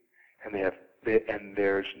need, and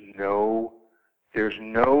there's no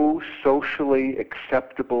socially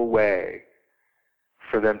acceptable way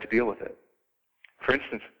for them to deal with it. For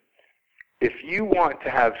instance, if you want to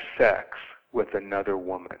have sex with another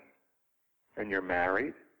woman and you're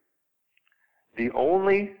married, the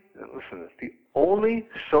only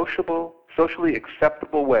socially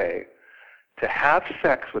acceptable way to have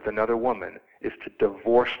sex with another woman is to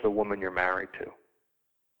divorce the woman you're married to.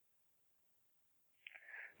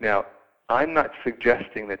 Now, I'm not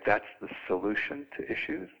suggesting that that's the solution to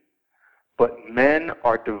issues, but men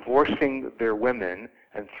are divorcing their women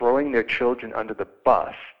and throwing their children under the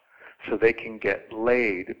bus so they can get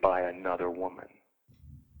laid by another woman.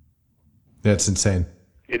 That's insane.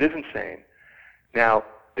 It is insane. Now,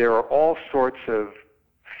 there are all sorts of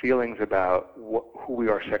feelings about who we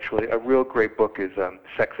are sexually. A real great book is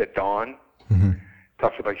Sex at Dawn. Mm-hmm.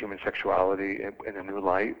 Talks about human sexuality in a new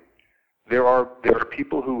light. There are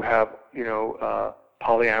people who have,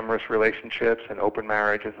 polyamorous relationships and open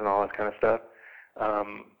marriages and all that kind of stuff.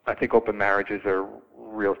 I think open marriages are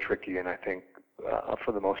real tricky, and I think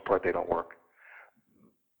for the most part they don't work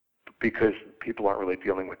because people aren't really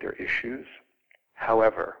dealing with their issues.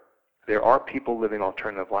 However, there are people living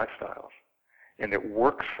alternative lifestyles, and it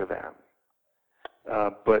works for them.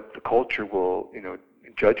 But the culture will,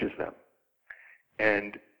 judges them.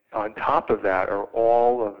 And on top of that are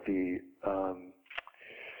all of the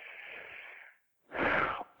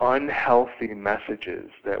unhealthy messages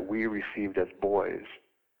that we received as boys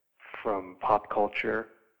from pop culture,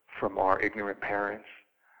 from our ignorant parents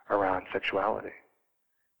around sexuality.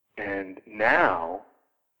 And now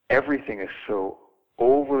everything is so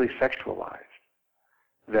overly sexualized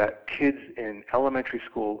that kids in elementary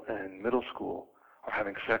school and middle school are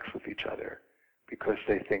having sex with each other because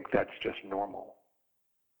they think that's just normal.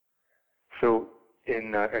 So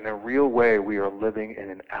in a real way, we are living in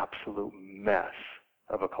an absolute mess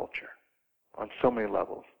of a culture on so many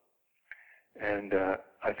levels. And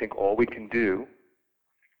I think all we can do,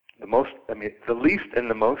 the least and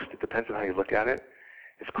the most, it depends on how you look at it,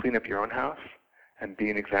 is clean up your own house and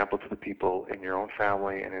be an example to the people in your own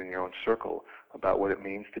family and in your own circle about what it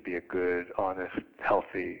means to be a good, honest,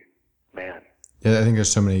 healthy man. Yeah, I think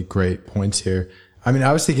there's so many great points here. I mean,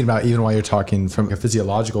 I was thinking about, even while you're talking from a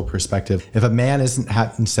physiological perspective, if a man isn't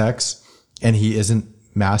having sex and he isn't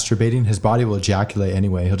masturbating, his body will ejaculate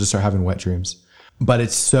anyway. He'll just start having wet dreams. But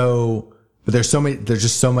there's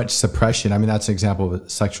just so much suppression. I mean, that's an example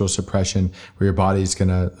of sexual suppression where your body's going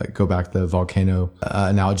to go back to the volcano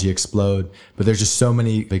analogy, explode. But there's just so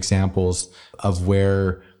many examples of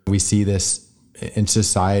where we see this in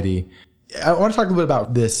society. I want to talk a little bit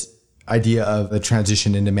about this idea of the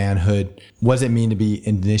transition into manhood. What does it mean to be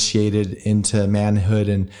initiated into manhood,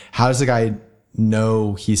 and how does the guy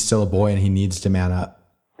know he's still a boy and he needs to man up?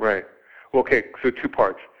 Right. Okay, so two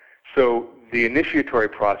parts. So the initiatory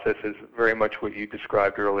process is very much what you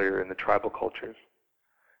described earlier in the tribal cultures,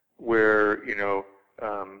 where,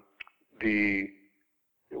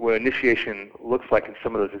 what initiation looks like in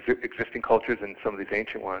some of those existing cultures and some of these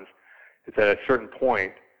ancient ones is that at a certain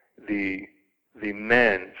point, the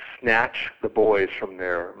men snatch the boys from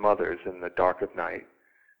their mothers in the dark of night,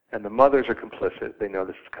 and the mothers are complicit. They know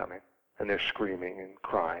this is coming, and they're screaming and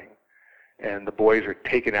crying. And the boys are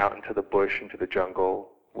taken out into the bush, into the jungle,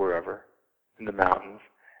 wherever, in the mountains,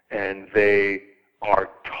 and they are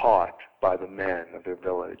taught by the men of their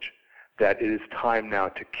village that it is time now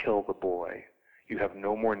to kill the boy. You have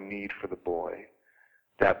no more need for the boy.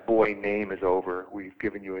 That boy name is over. We've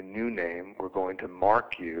given you a new name. We're going to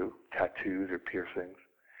mark you, tattoos or piercings,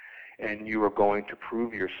 and you are going to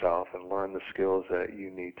prove yourself and learn the skills that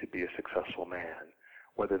you need to be a successful man,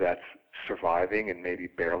 whether that's surviving and maybe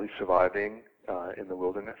barely surviving in the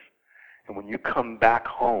wilderness. And when you come back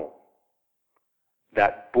home,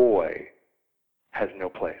 that boy has no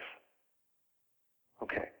place.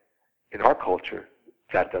 Okay. In our culture,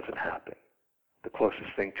 that doesn't happen. The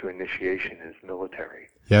closest thing to initiation is military.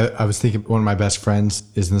 Yeah, I was thinking one of my best friends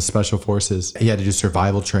is in the special forces. He had to do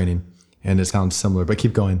survival training, and it sounds similar, but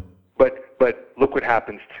keep going. But look what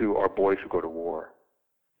happens to our boys who go to war.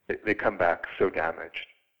 They come back so damaged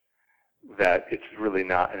that it's really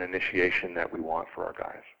not an initiation that we want for our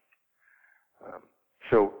guys.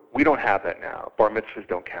 So we don't have that now. Bar mitzvahs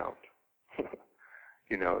don't count.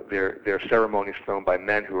 They're ceremonies thrown by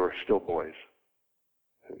men who are still boys.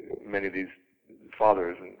 Many of these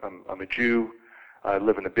fathers, and I'm a Jew, I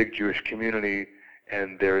live in a big Jewish community,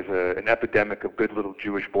 and there's an epidemic of good little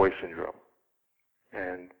Jewish boy syndrome.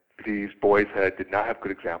 And these boys did not have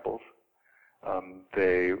good examples.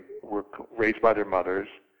 They were raised by their mothers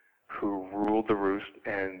who ruled the roost,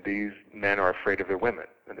 and these men are afraid of their women,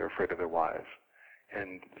 and they're afraid of their wives.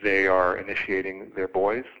 And they are initiating their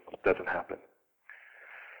boys. It doesn't happen.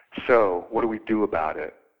 So what do we do about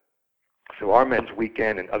it? So our men's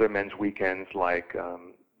weekend and other men's weekends like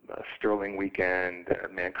Sterling Weekend,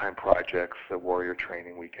 Mankind Projects, the Warrior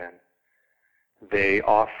Training Weekend, they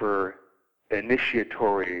offer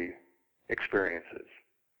initiatory experiences.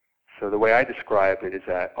 So the way I describe it is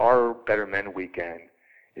that our Better Men Weekend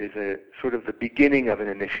is a sort of the beginning of an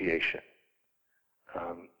initiation.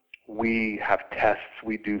 We have tests,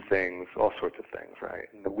 we do things, all sorts of things, right?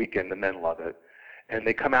 And the weekend, the men love it. And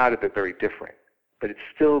they come out of it very different. But it's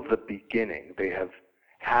still the beginning. They have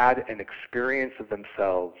had an experience of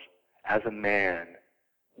themselves as a man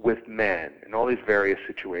with men in all these various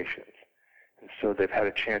situations. And so they've had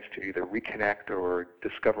a chance to either reconnect or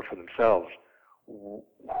discover for themselves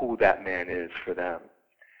who that man is for them.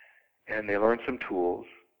 And they learn some tools,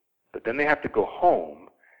 but then they have to go home,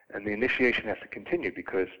 and the initiation has to continue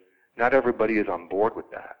because not everybody is on board with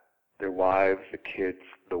that. Their wives, the kids,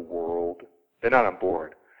 the world, they're not on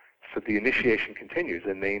board. So the initiation continues,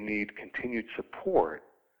 and they need continued support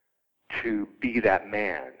to be that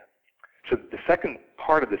man. So the second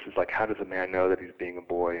part of this is like, how does a man know that he's being a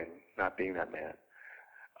boy and not being that man?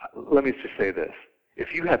 Let me just say this.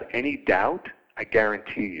 If you have any doubt, I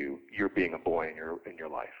guarantee you, you're being a boy in your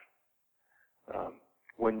life.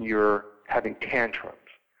 When you're having tantrums,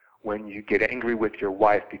 when you get angry with your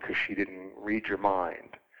wife because she didn't read your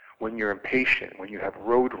mind, when you're impatient, when you have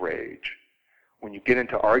road rage, when you get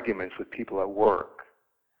into arguments with people at work,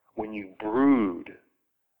 when you brood,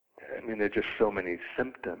 I mean, there are just so many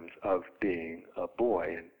symptoms of being a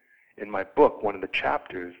boy. And in my book, one of the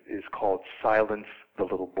chapters is called Silence the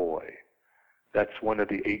Little Boy. That's one of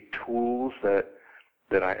the 8 tools that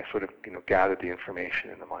I sort of, gathered the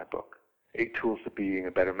information into my book. 8 tools to being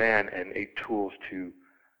a better man and 8 tools to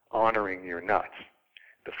honoring your nuts.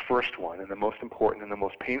 The first one, and the most important and the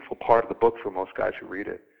most painful part of the book for most guys who read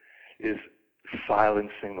it, is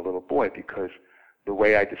silencing the little boy, because the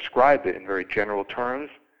way I describe it in very general terms,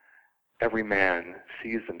 every man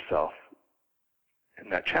sees himself in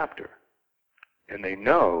that chapter. And they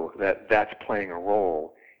know that that's playing a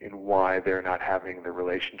role in why they're not having the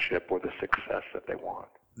relationship or the success that they want.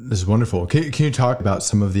 This is wonderful. Can you talk about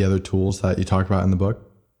some of the other tools that you talk about in the book?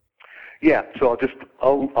 Yeah, so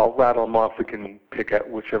I'll rattle them off. We can pick out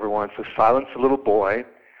whichever one. So silence the little boy,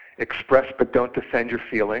 express but don't defend your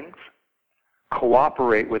feelings,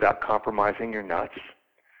 cooperate without compromising your nuts,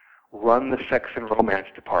 run the sex and romance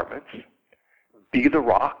departments, be the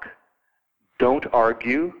rock, don't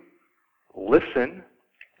argue, listen,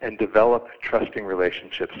 and develop trusting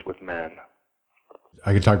relationships with men.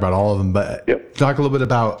 I could talk about all of them, but Talk a little bit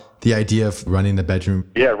about the idea of running the bedroom.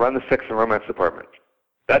 Yeah, run the sex and romance department.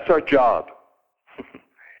 That's our job.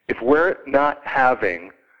 If we're not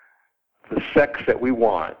having the sex that we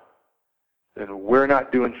want, then we're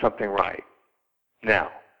not doing something right. Now,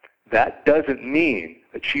 that doesn't mean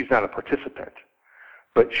that she's not a participant,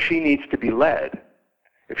 but she needs to be led.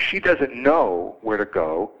 If she doesn't know where to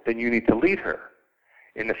go, then you need to lead her.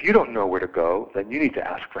 And if you don't know where to go, then you need to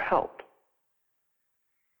ask for help.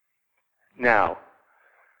 Now,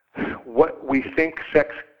 what we think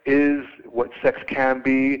sex is, what sex can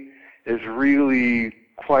be, is really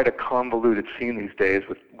quite a convoluted scene these days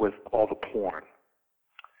with all the porn.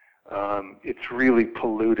 It's really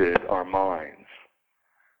polluted our minds.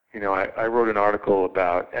 I wrote an article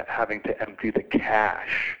about having to empty the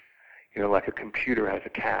cache. Like a computer has a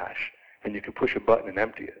cache, and you can push a button and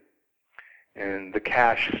empty it. And the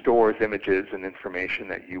cache stores images and information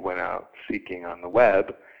that you went out seeking on the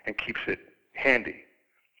web and keeps it handy.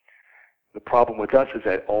 The problem with us is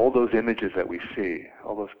that all those images that we see,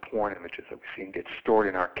 all those porn images that we see, get stored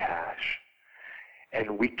in our cache.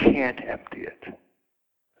 And we can't empty it.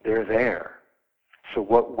 They're there. So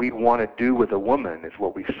what we want to do with a woman is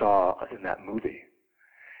what we saw in that movie.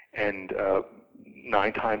 And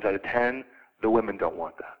 9 times out of 10, the women don't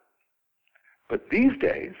want that. But these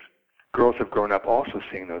days, girls have grown up also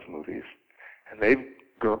seeing those movies, and they've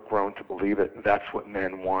grown to believe that that's what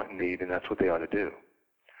men want and need, and that's what they ought to do.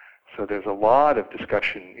 So there's a lot of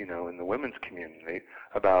discussion, in the women's community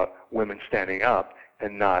about women standing up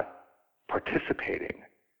and not participating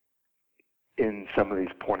in some of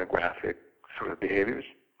these pornographic sort of behaviors.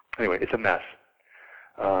 Anyway, it's a mess.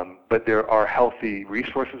 But there are healthy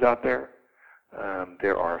resources out there.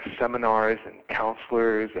 There are seminars and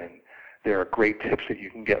counselors, and there are great tips that you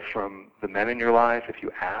can get from the men in your life if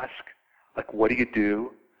you ask, like, what do you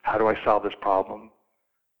do? How do I solve this problem?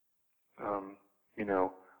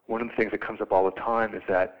 One of the things that comes up all the time is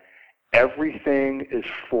that everything is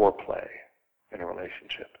foreplay in a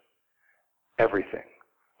relationship. Everything.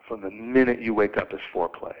 From the minute you wake up is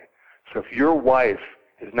foreplay. So if your wife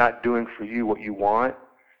is not doing for you what you want,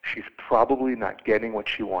 she's probably not getting what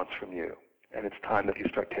she wants from you. And it's time that you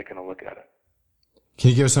start taking a look at it. Can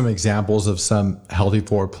you give some examples of some healthy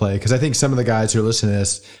foreplay? Because I think some of the guys who are listening to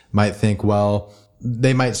this might think, well,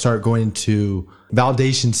 they might start going to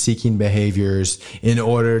validation-seeking behaviors in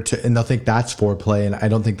order to, and they'll think that's foreplay, and I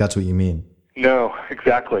don't think that's what you mean. No,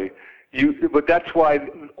 exactly. But that's why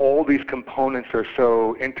all these components are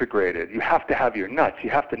so integrated. You have to have your nuts. You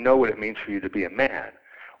have to know what it means for you to be a man.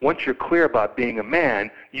 Once you're clear about being a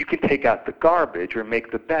man, you can take out the garbage or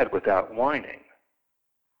make the bed without whining.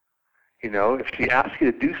 You know, if she asked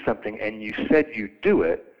you to do something and you said you'd do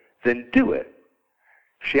it, then do it.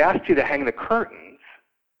 If she asked you to hang the curtains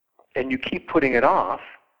and you keep putting it off,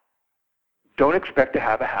 don't expect to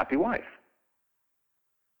have a happy wife.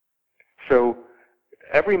 So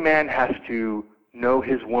every man has to know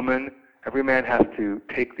his woman. Every man has to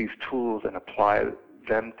take these tools and apply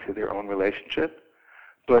them to their own relationship.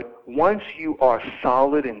 But once you are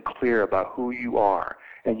solid and clear about who you are,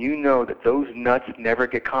 and you know that those nuts never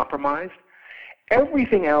get compromised,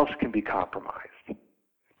 everything else can be compromised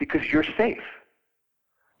because you're safe.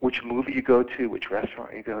 Which movie you go to, which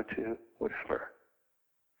restaurant you go to, whatever.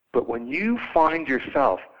 But when you find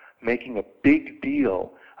yourself making a big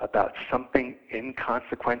deal about something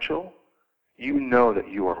inconsequential, you know that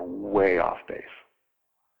you are way off base.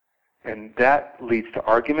 And that leads to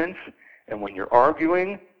arguments, and when you're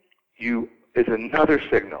arguing, is another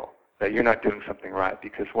signal that you're not doing something right,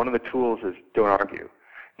 because one of the tools is don't argue.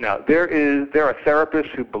 Now, there are therapists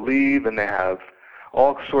who believe, and they have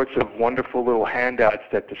all sorts of wonderful little handouts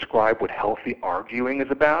that describe what healthy arguing is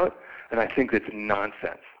about, and I think that's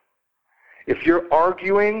nonsense. If you're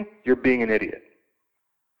arguing, you're being an idiot.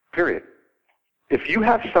 Period. If you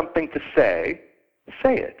have something to say,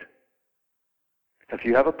 say it. If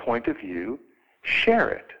you have a point of view, share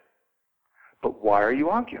it. But why are you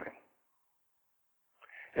arguing?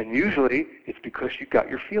 And usually, it's because you got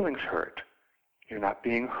your feelings hurt. You're not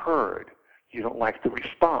being heard. You don't like the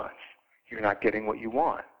response. You're not getting what you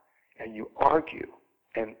want. And you argue.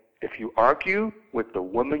 And if you argue with the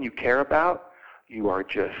woman you care about, you are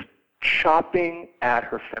just chopping at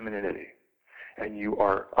her femininity. And you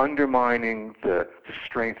are undermining the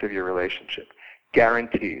strength of your relationship.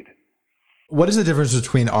 Guaranteed. What is the difference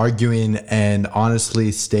between arguing and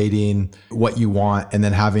honestly stating what you want and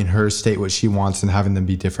then having her state what she wants and having them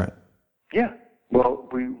be different? Yeah. Well,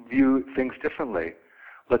 we view things differently.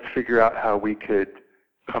 Let's figure out how we could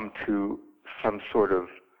come to some sort of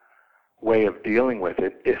way of dealing with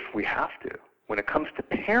it if we have to. When it comes to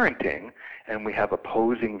parenting and we have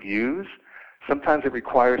opposing views, sometimes it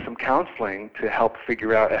requires some counseling to help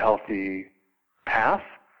figure out a healthy path.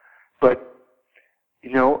 But,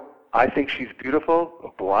 you know, I think she's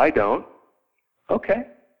beautiful. Well, I don't. Okay.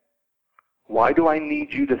 Why do I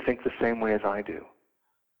need you to think the same way as I do?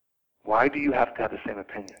 Why do you have to have the same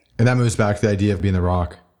opinion? And that moves back to the idea of being the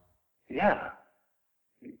rock. Yeah.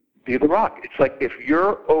 Be the rock. It's like if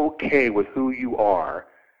you're okay with who you are,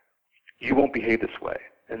 you won't behave this way.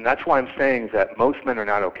 And that's why I'm saying that most men are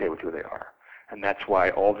not okay with who they are. And that's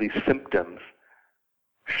why all these symptoms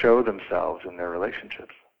show themselves in their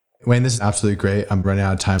relationships. Wayne, this is absolutely great. I'm running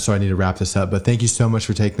out of time, so I need to wrap this up. But thank you so much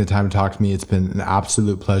for taking the time to talk to me. It's been an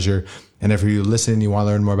absolute pleasure. And if you listen and you want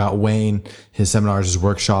to learn more about Wayne, his seminars, his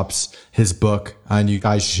workshops, his book, and you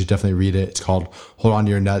guys should definitely read it. It's called Hold On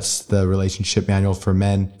to Your Nuts, the Relationship Manual for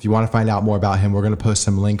Men. If you want to find out more about him, we're going to post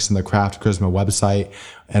some links in the Craft Charisma website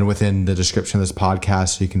and within the description of this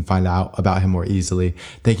podcast so you can find out about him more easily.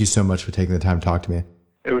 Thank you so much for taking the time to talk to me.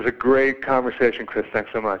 It was a great conversation, Chris.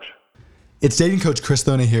 Thanks so much. It's dating coach Chris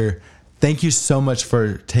Thona here. Thank you so much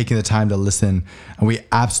for taking the time to listen. And we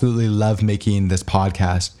absolutely love making this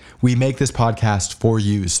podcast. We make this podcast for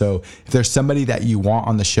you. So if there's somebody that you want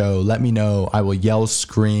on the show, let me know. I will yell,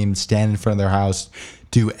 scream, stand in front of their house,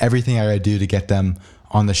 do everything I gotta do to get them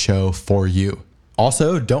on the show for you.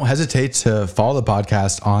 Also, don't hesitate to follow the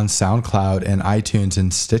podcast on SoundCloud and iTunes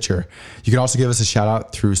and Stitcher. You can also give us a shout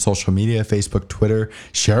out through social media, Facebook, Twitter,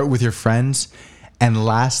 share it with your friends. And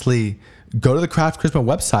lastly, go to the Craft Charisma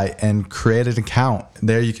website and create an account.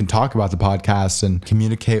 There you can talk about the podcast and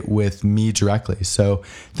communicate with me directly. So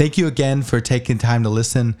thank you again for taking time to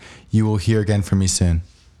listen. You will hear again from me soon.